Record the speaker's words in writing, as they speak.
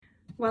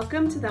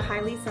Welcome to the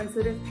Highly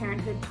Sensitive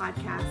Parenthood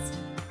podcast.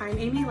 I'm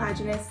Amy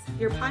Lajeunesse,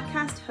 your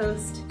podcast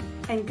host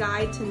and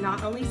guide to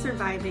not only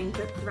surviving,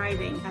 but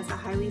thriving as a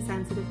highly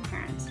sensitive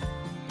parent.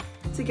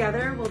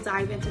 Together, we'll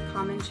dive into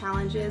common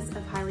challenges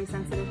of highly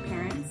sensitive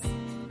parents,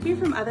 hear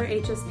from other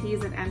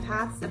HSPs and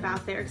empaths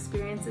about their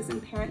experiences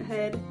in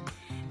parenthood,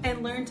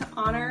 and learn to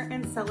honor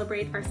and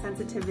celebrate our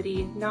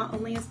sensitivity, not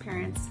only as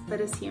parents, but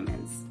as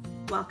humans.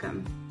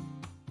 Welcome.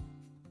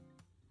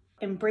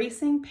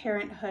 Embracing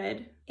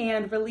parenthood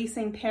and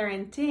releasing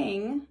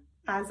parenting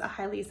as a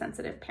highly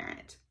sensitive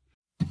parent.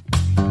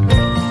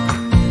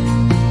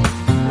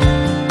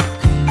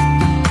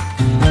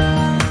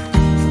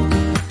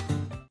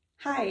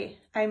 Hi,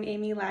 I'm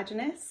Amy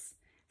Lajeunesse,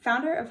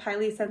 founder of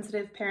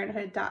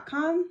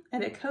HighlySensitiveParenthood.com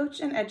and a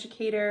coach and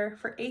educator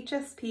for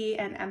HSP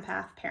and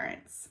empath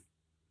parents.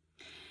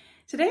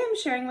 Today I'm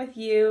sharing with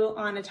you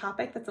on a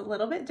topic that's a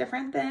little bit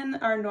different than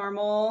our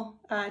normal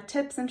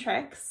tips and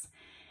tricks.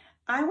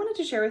 I wanted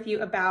to share with you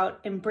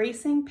about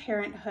embracing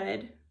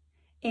parenthood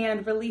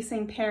and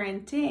releasing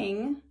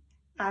parenting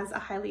as a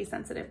highly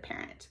sensitive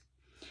parent.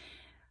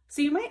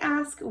 So you might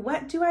ask,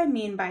 what do I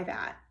mean by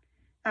that?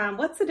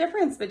 What's the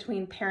difference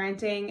between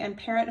parenting and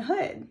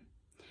parenthood?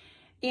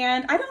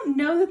 And I don't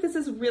know that this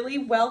is really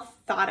well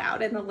thought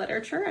out in the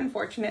literature,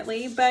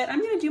 unfortunately, but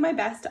I'm going to do my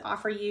best to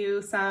offer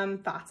you some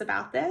thoughts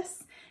about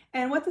this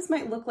and what this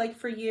might look like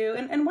for you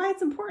and why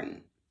it's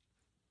important.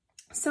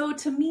 So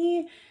to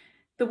me,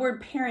 the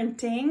word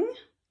parenting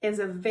is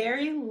a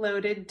very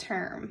loaded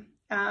term.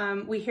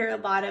 We hear a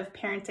lot of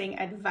parenting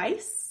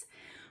advice.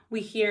 We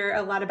hear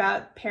a lot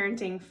about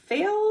parenting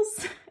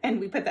fails,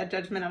 and we put that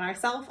judgment on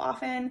ourselves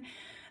often.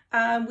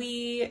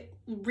 We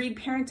read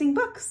parenting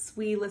books.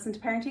 We listen to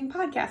parenting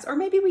podcasts, or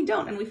maybe we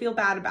don't and we feel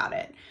bad about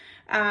it,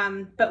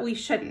 but we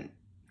shouldn't.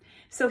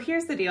 So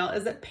here's the deal,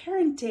 is that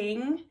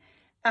parenting,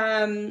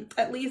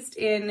 at least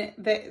in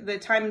the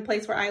time and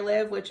place where I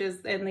live, which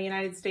is in the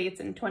United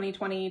States in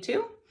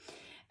 2022,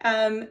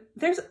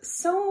 there's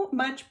so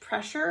much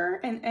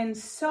pressure and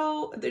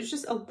so there's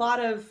just a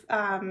lot of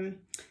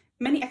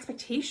many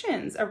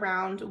expectations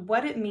around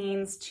what it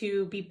means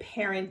to be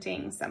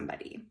parenting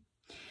somebody.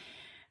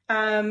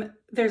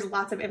 There's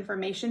lots of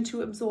information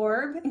to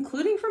absorb,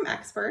 including from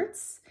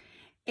experts,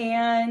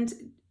 and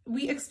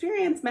we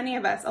experience, many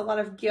of us, a lot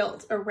of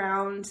guilt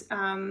around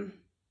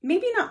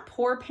maybe not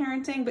poor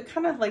parenting, but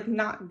kind of like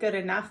not good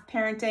enough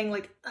parenting,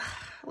 like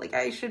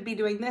I should be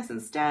doing this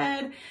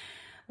instead.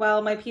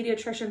 Well, my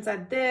pediatrician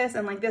said this,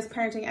 and like this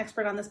parenting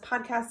expert on this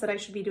podcast said I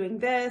should be doing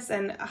this.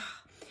 And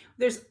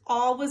there's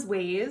always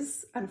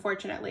ways,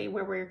 unfortunately,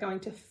 where we're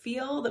going to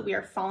feel that we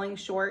are falling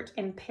short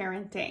in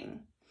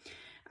parenting.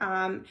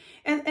 And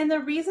the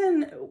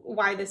reason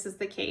why this is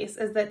the case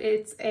is that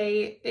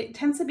it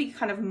tends to be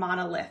kind of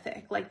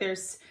monolithic. Like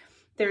there's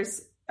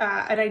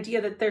an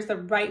idea that there's the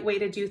right way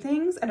to do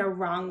things and a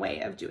wrong way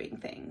of doing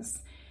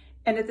things.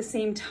 And at the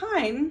same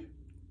time,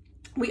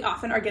 we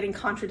often are getting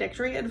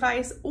contradictory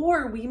advice,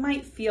 or we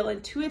might feel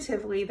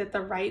intuitively that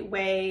the right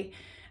way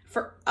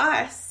for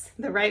us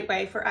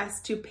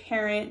to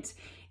parent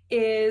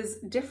is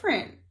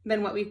different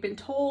than what we've been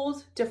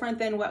told, different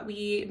than what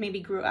we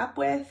maybe grew up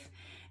with.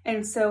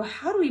 And so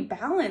how do we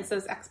balance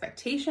those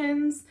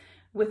expectations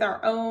with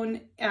our own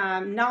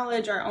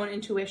knowledge, our own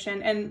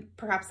intuition, and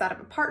perhaps that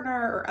of a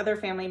partner or other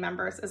family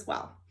members as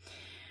well?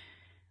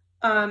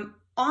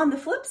 On the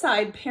flip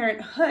side,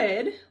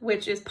 parenthood,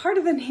 which is part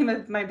of the name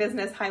of my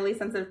business, Highly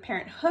Sensitive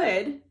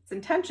Parenthood, it's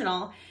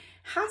intentional,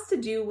 has to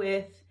do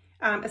with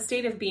a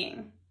state of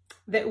being,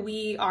 that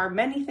we are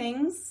many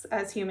things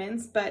as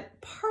humans, but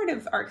part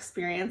of our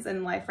experience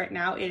in life right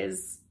now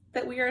is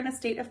that we are in a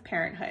state of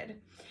parenthood.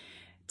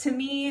 To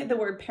me, the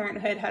word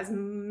parenthood has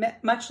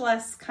much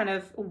less kind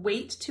of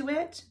weight to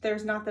it.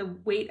 There's not the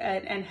weight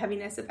and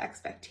heaviness of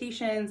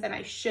expectations and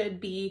I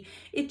should be.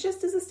 It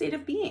just is a state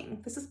of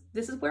being. This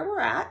is where we're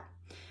at.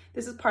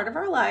 This is part of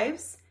our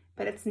lives,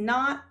 but it's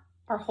not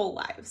our whole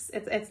lives.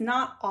 It's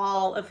not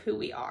all of who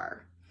we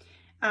are.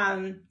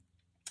 I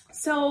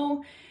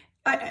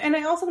also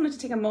wanted to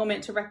take a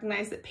moment to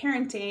recognize that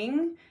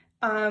parenting,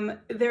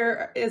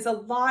 there is a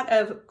lot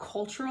of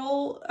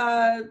cultural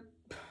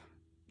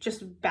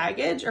just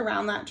baggage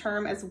around that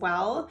term as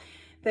well,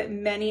 that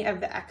many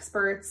of the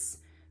experts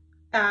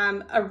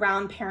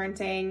around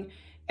parenting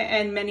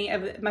and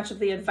much of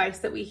the advice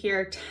that we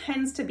hear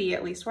tends to be,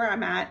 at least where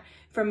I'm at,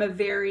 from a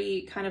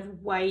very kind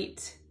of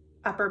white,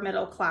 upper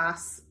middle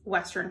class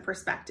Western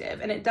perspective.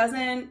 And it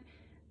doesn't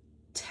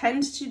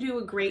tend to do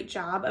a great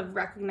job of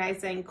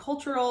recognizing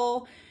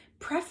cultural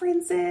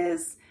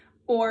preferences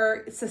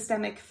or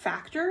systemic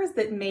factors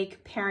that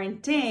make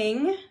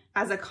parenting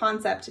as a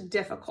concept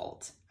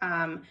difficult.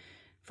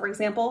 For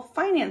example,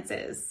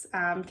 finances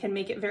can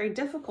make it very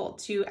difficult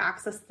to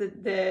access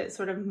the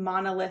sort of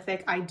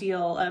monolithic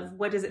ideal of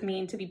what does it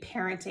mean to be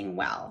parenting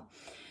well.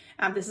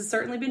 This has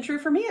certainly been true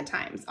for me at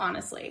times,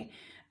 honestly.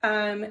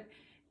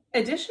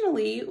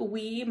 Additionally,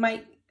 we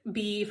might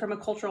be from a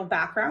cultural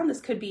background. This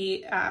could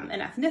be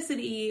an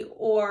ethnicity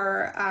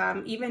or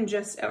even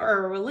just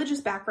or a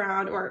religious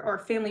background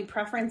or family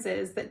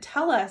preferences that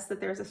tell us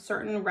that there's a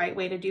certain right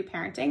way to do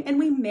parenting. And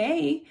we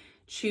may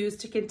choose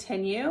to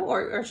continue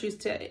or choose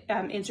to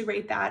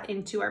integrate that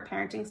into our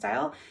parenting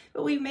style,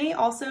 but we may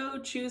also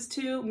choose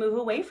to move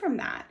away from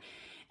that.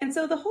 And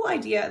so the whole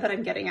idea that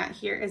I'm getting at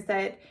here is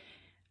that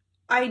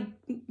I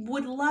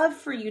would love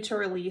for you to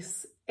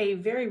release a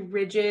very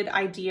rigid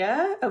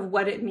idea of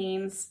what it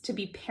means to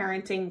be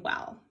parenting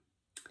well.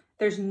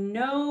 There's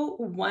no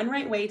one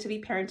right way to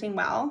be parenting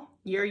well.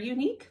 You're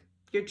unique.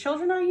 Your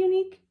children are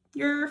unique.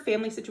 Your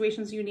family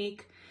situation is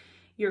unique.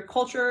 Your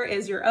culture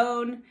is your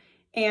own.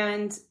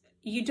 And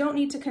you don't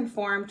need to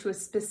conform to a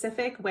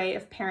specific way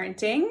of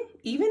parenting,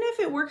 even if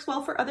it works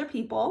well for other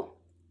people,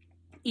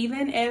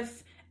 even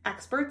if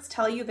experts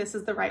tell you this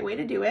is the right way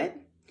to do it.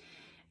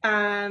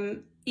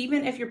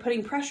 Even if you're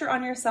putting pressure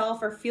on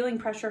yourself or feeling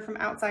pressure from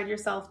outside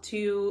yourself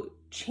to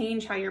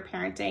change how you're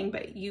parenting,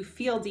 but you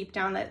feel deep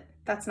down that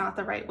that's not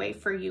the right way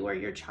for you or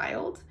your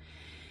child.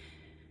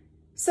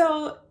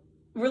 So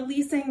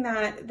releasing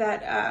that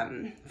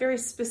very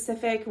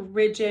specific,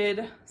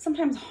 rigid,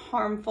 sometimes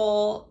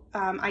harmful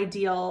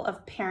ideal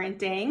of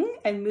parenting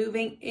and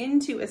moving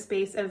into a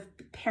space of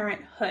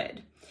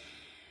parenthood.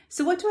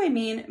 So what do I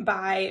mean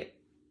by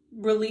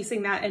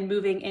releasing that and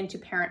moving into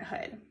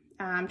parenthood?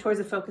 Towards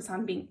a focus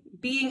on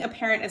being a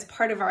parent as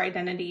part of our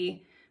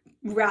identity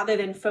rather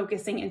than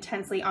focusing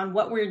intensely on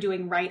what we're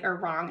doing right or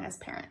wrong as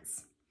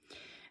parents.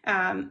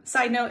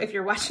 Side note, if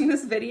you're watching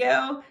this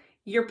video,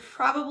 you're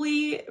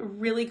probably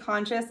really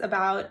conscious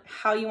about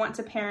how you want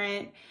to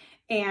parent,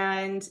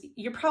 and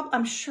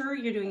I'm sure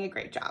you're doing a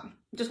great job.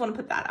 Just want to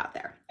put that out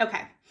there.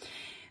 Okay.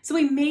 So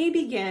we may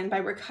begin by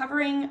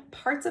recovering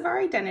parts of our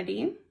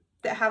identity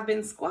that have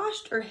been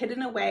squashed or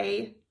hidden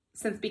away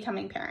since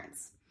becoming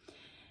parents.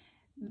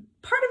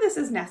 Part of this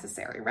is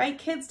necessary, right?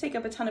 Kids take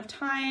up a ton of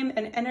time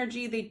and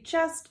energy. They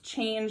just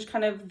change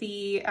kind of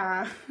the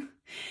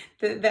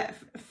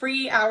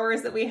free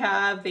hours that we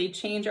have. They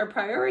change our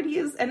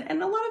priorities,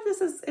 and a lot of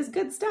this is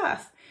good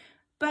stuff.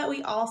 But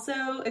we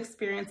also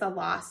experience a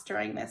loss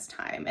during this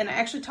time. And I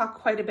actually talk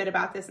quite a bit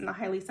about this in the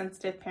Highly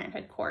Sensitive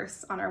Parenthood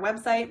course on our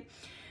website,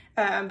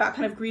 about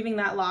kind of grieving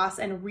that loss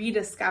and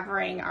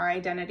rediscovering our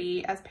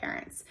identity as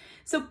parents.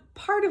 So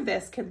part of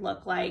this could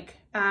look like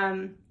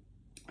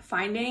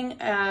finding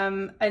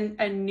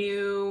a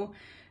new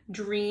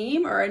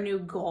dream or a new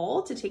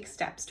goal to take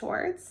steps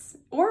towards,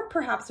 or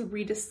perhaps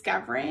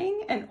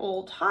rediscovering an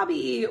old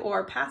hobby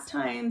or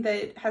pastime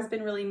that has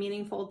been really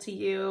meaningful to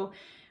you,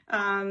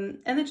 and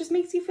that just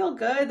makes you feel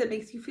good, that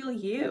makes you feel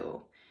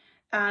you.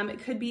 It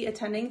could be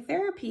attending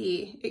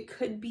therapy. It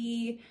could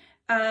be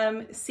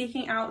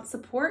seeking out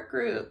support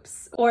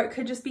groups, or it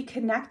could just be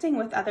connecting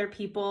with other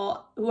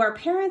people who are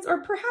parents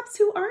or perhaps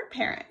who aren't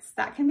parents.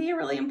 That can be a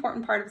really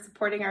important part of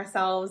supporting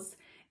ourselves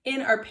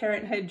in our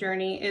parenthood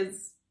journey,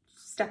 is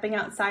stepping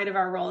outside of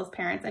our role as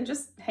parents and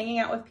just hanging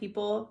out with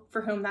people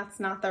for whom that's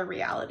not their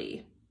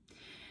reality.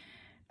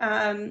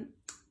 And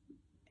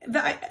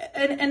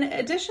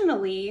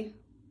additionally,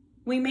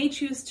 we may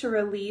choose to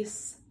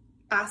release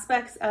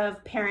aspects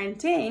of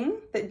parenting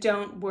that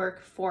don't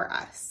work for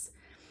us.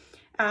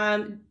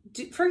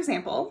 For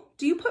example,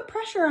 do you put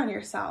pressure on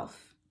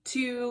yourself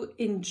to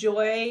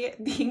enjoy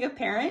being a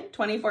parent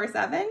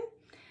 24/7?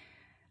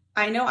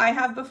 I know I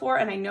have before,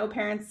 and I know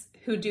parents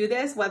who do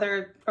this,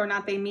 whether or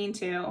not they mean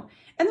to.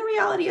 And the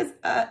reality is,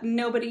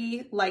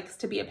 nobody likes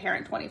to be a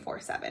parent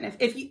 24/7.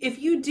 If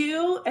you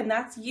do, and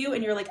that's you,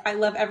 and you're like, I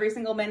love every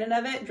single minute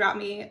of it, drop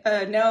me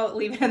a note,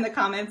 leave it in the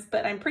comments.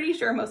 But I'm pretty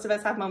sure most of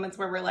us have moments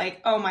where we're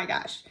like, oh my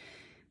gosh,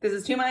 this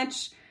is too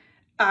much.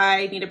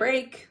 I need a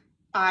break.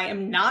 I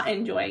am not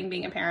enjoying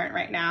being a parent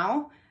right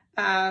now.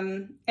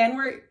 And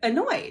we're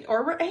annoyed,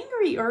 or we're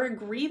angry, or we're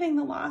grieving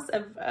the loss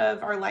of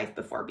our life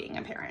before being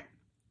a parent.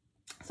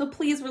 So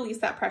please release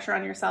that pressure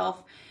on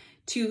yourself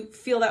to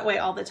feel that way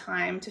all the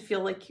time, to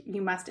feel like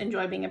you must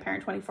enjoy being a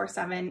parent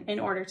 24/7 in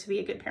order to be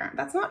a good parent.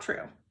 That's not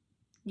true.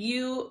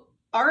 You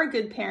are a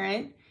good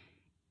parent,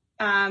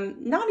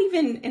 not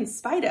even in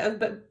spite of,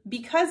 but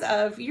because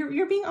of,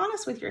 you're being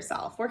honest with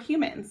yourself. We're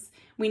humans.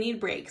 We need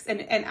breaks.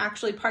 And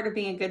actually part of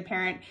being a good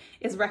parent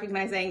is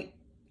recognizing,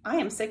 I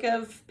am sick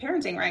of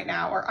parenting right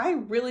now, or I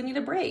really need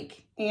a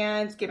break,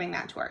 and giving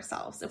that to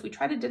ourselves. If we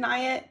try to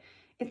deny it,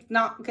 it's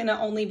not going to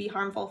only be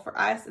harmful for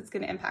us, it's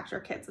going to impact our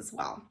kids as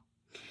well.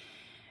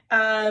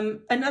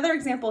 Another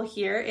example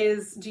here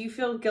is, do you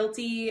feel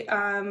guilty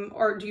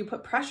or do you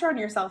put pressure on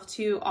yourself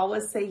to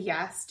always say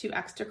yes to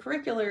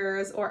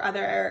extracurriculars or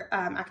other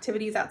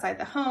activities outside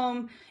the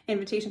home,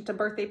 invitations to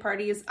birthday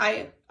parties?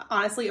 I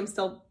honestly am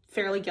still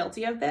fairly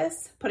guilty of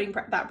this, putting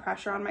that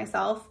pressure on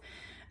myself.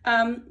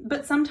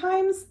 But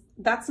sometimes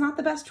that's not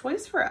the best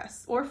choice for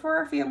us or for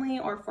our family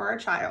or for our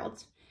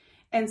child.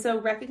 And so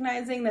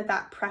recognizing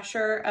that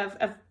pressure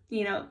of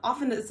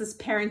often there's this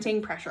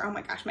parenting pressure. Oh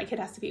my gosh, my kid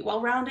has to be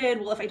well-rounded.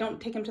 Well, if I don't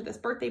take him to this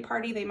birthday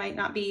party, they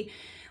might be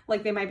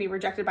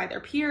rejected by their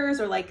peers,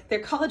 or like their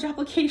college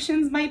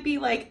applications might be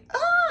like,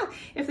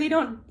 if they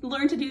don't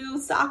learn to do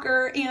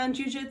soccer and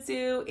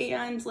jujitsu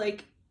and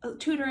like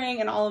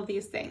tutoring and all of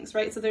these things,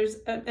 right? So there's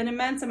an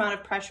immense amount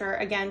of pressure,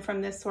 again,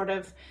 from this sort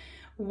of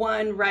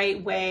one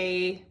right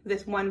way,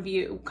 this one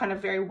view, kind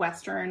of very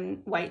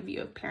Western white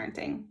view of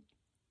parenting.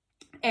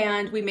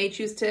 And we may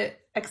choose to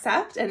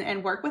accept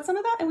and work with some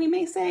of that. And we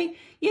may say,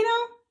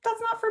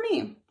 that's not for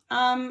me.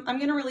 I'm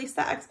going to release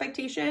that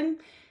expectation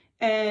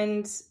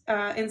and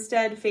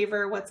instead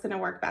favor what's going to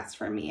work best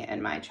for me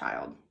and my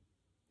child.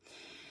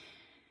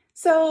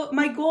 So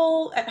my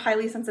goal at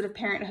Highly Sensitive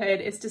Parenthood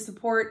is to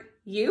support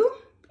you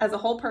as a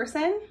whole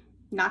person,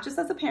 not just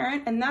as a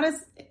parent. And that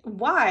is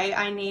why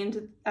I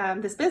named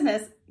this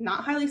business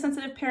Not Highly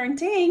Sensitive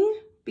Parenting,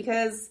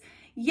 because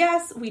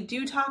yes, we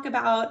do talk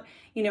about,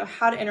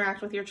 how to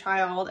interact with your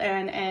child,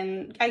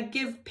 and I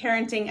give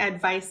parenting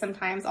advice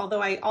sometimes,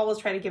 although I always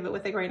try to give it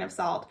with a grain of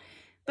salt.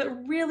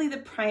 But really the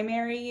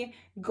primary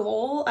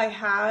goal I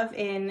have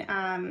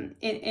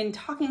in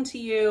talking to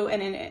you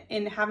and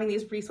in having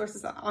these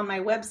resources on my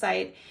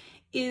website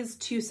is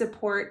to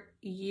support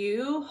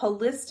you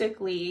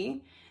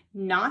holistically,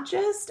 not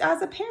just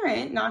as a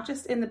parent, not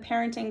just in the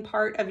parenting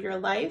part of your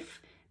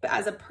life, but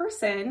as a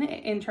person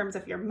in terms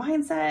of your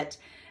mindset,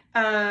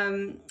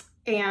 and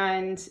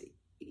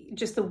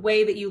just the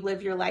way that you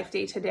live your life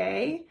day to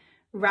day,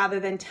 rather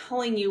than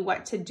telling you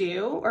what to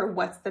do or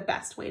what's the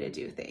best way to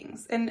do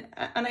things. And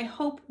I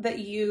hope that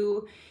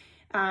you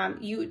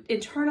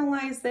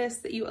internalize this,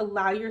 that you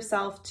allow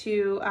yourself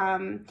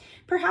to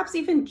perhaps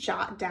even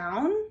jot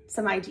down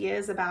some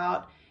ideas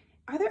about,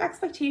 are there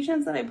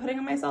expectations that I'm putting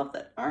on myself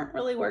that aren't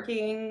really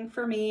working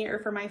for me or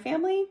for my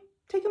family?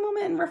 Take a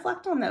moment and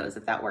reflect on those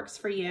if that works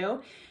for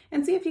you,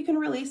 and see if you can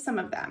release some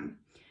of them.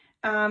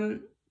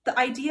 The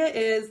idea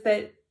is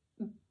that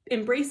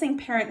embracing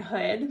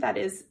parenthood, that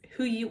is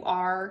who you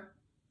are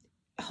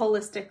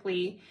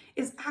holistically,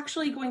 is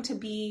actually going to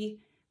be,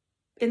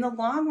 in the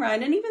long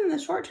run and even in the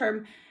short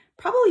term,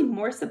 probably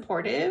more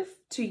supportive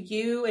to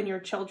you and your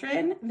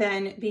children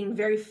than being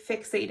very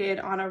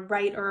fixated on a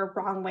right or a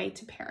wrong way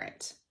to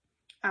parent.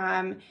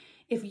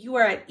 If you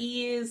are at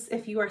ease,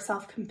 if you are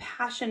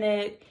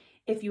self-compassionate,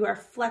 if you are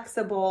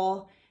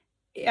flexible,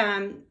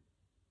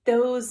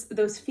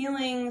 those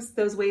feelings,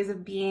 those ways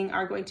of being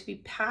are going to be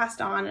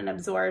passed on and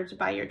absorbed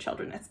by your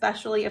children,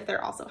 especially if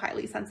they're also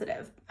highly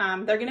sensitive.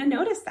 They're going to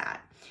notice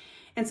that.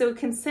 And so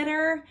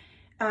consider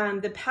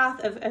the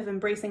path of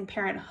embracing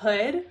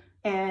parenthood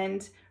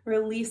and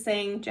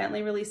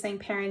gently releasing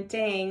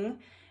parenting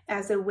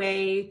as a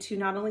way to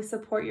not only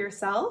support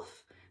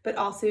yourself, but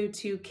also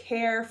to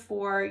care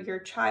for your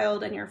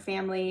child and your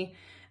family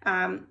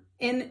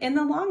in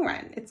the long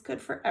run. It's good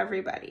for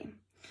everybody.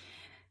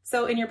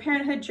 So in your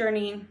parenthood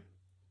journey,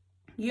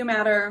 you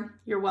matter,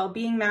 your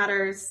well-being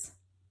matters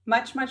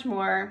much, much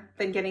more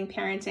than getting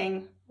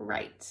parenting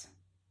right.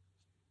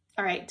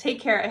 All right, take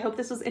care. I hope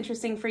this was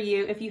interesting for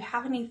you. If you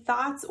have any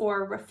thoughts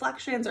or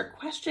reflections or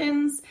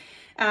questions,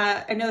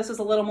 I know this was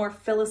a little more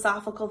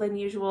philosophical than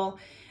usual.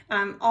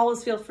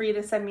 Always feel free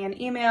to send me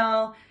an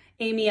email,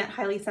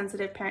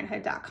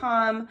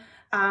 amy@highlysensitiveparenthood.com,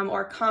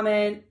 or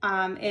comment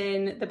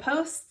in the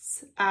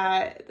posts.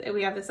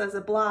 We have this as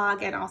a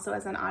blog and also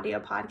as an audio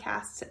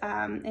podcast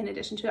in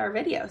addition to our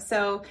video.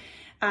 So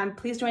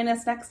please join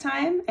us next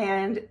time,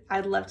 and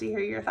I'd love to hear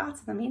your thoughts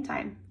in the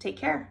meantime. Take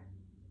care.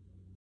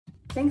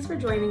 Thanks for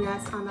joining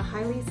us on the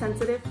Highly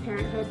Sensitive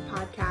Parenthood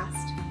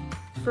podcast.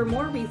 For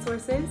more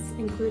resources,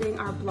 including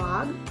our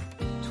blog,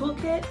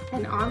 toolkit,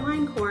 and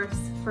online course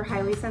for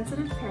highly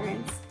sensitive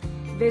parents,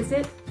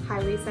 visit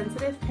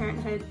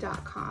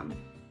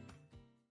highlysensitiveparenthood.com.